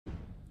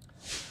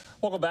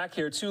Welcome back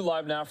here to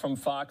Live Now from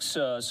Fox.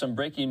 Some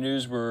breaking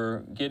news we're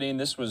getting.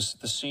 This was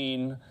the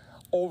scene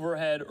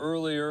overhead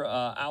earlier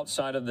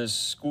outside of this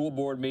school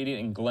board meeting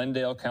in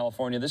Glendale,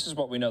 California. This is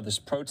what we know. This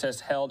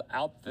protest held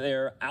out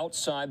there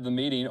outside the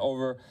meeting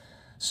over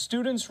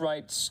students'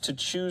 rights to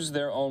choose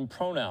their own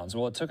pronouns.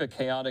 Well, it took a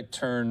chaotic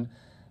turn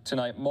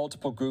tonight.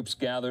 Multiple groups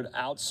gathered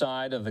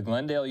outside of the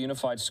Glendale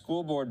Unified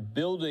School Board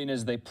building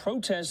as they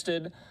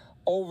protested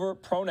over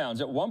pronouns.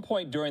 At one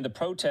point during the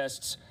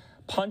protests,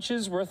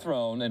 punches were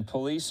thrown, and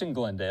police in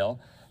Glendale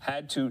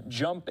had to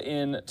jump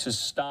in to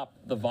stop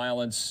the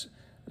violence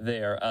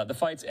there. The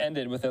fights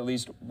ended with at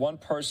least one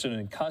person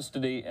in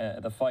custody.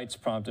 The fights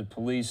prompted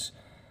police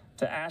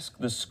to ask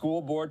the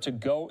school board to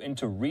go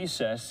into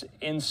recess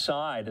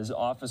inside as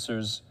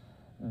officers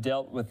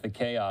dealt with the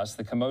chaos.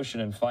 The commotion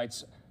and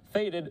fights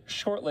faded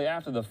shortly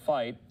after the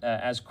fight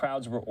as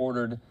crowds were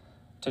ordered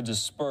to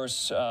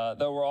disperse,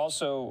 though we're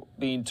also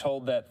being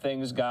told that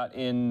things got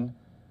in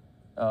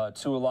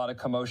to a lot of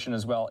commotion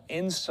as well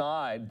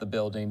inside the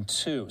building,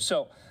 too.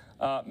 So,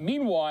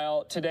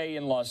 meanwhile, today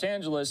in Los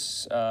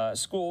Angeles,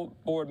 school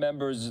board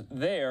members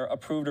there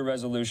approved a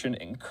resolution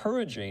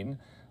encouraging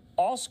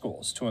all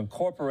schools to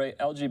incorporate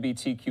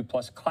LGBTQ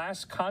plus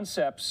class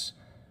concepts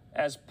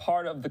as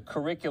part of the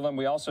curriculum.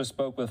 We also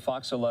spoke with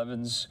Fox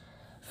 11's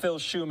Phil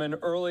Schuman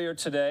earlier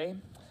today.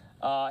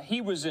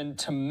 He was in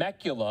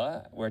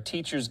Temecula, where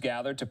teachers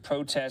gathered to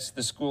protest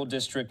the school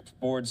district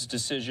board's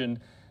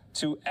decision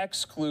to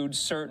exclude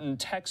certain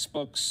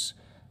textbooks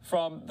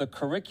from the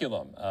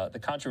curriculum. The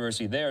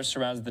controversy there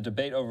surrounds the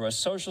debate over a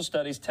social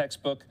studies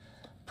textbook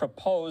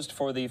proposed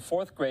for the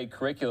fourth grade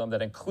curriculum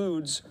that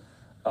includes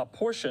a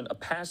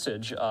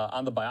passage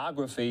on the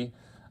biography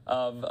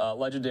of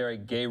legendary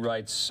gay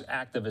rights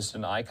activist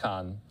and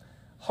icon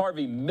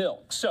Harvey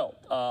Milk. So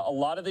a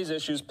lot of these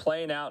issues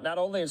playing out not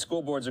only in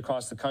school boards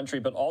across the country,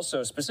 but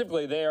also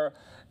specifically there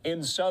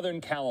in Southern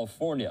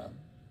California.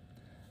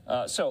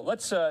 So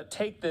let's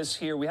take this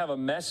here. We have a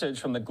message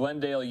from the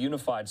Glendale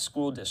Unified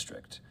School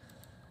District,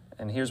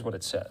 and here's what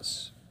it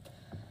says.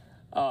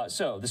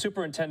 So the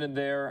superintendent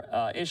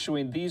there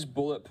issuing these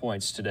bullet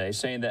points today,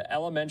 saying that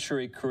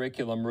elementary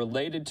curriculum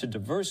related to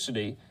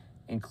diversity,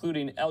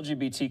 including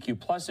LGBTQ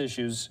plus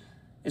issues,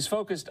 is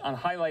focused on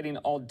highlighting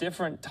all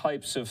different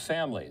types of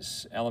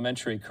families.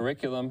 Elementary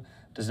curriculum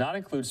does not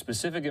include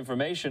specific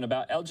information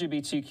about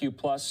LGBTQ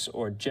plus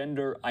or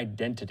gender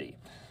identity.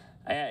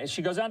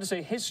 She goes on to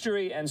say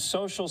history and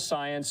social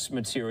science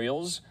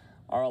materials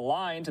are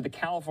aligned to the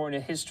California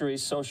History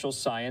Social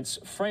Science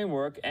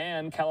Framework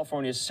and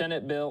California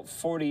Senate Bill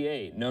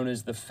 48, known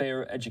as the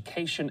Fair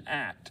Education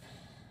Act.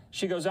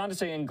 She goes on to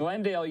say in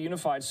Glendale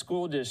Unified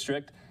School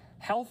District,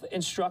 health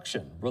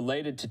instruction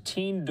related to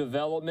teen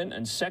development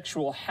and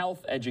sexual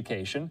health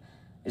education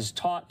is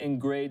taught in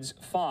grades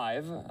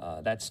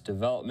 5, that's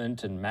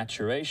development and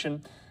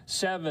maturation,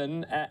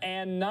 7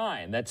 and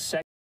 9, that's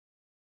sex.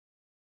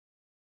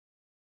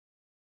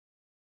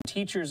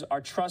 Teachers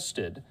are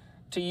trusted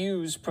to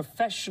use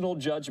professional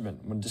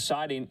judgment when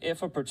deciding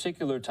if a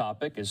particular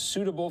topic is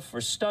suitable for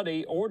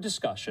study or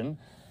discussion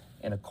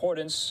in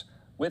accordance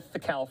with the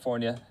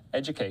California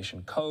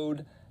Education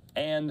Code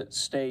and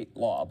state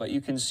law. But you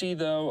can see,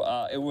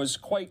 though, it was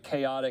quite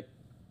chaotic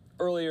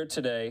earlier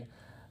today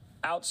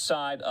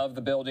outside of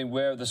the building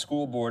where the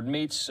school board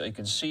meets. You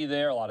can see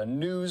there a lot of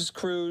news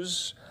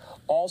crews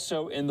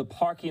also in the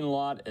parking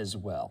lot as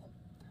well.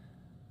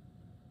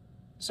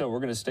 So we're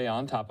going to stay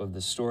on top of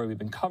this story. We've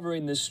been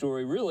covering this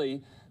story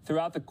really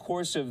throughout the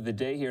course of the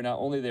day here, not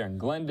only there in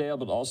Glendale,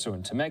 but also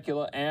in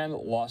Temecula and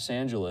Los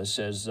Angeles,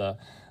 as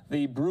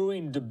the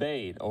brewing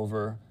debate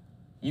over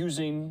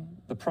using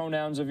the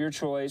pronouns of your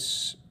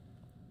choice,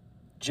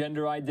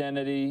 gender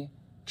identity,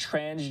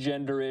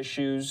 transgender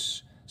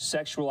issues,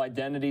 sexual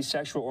identity,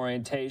 sexual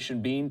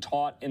orientation being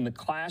taught in the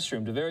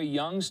classroom to very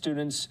young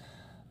students.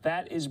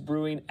 That is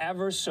brewing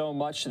ever so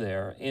much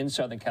there in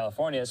Southern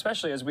California,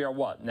 especially as we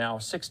are, now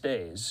 6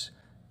 days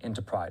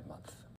into Pride Month.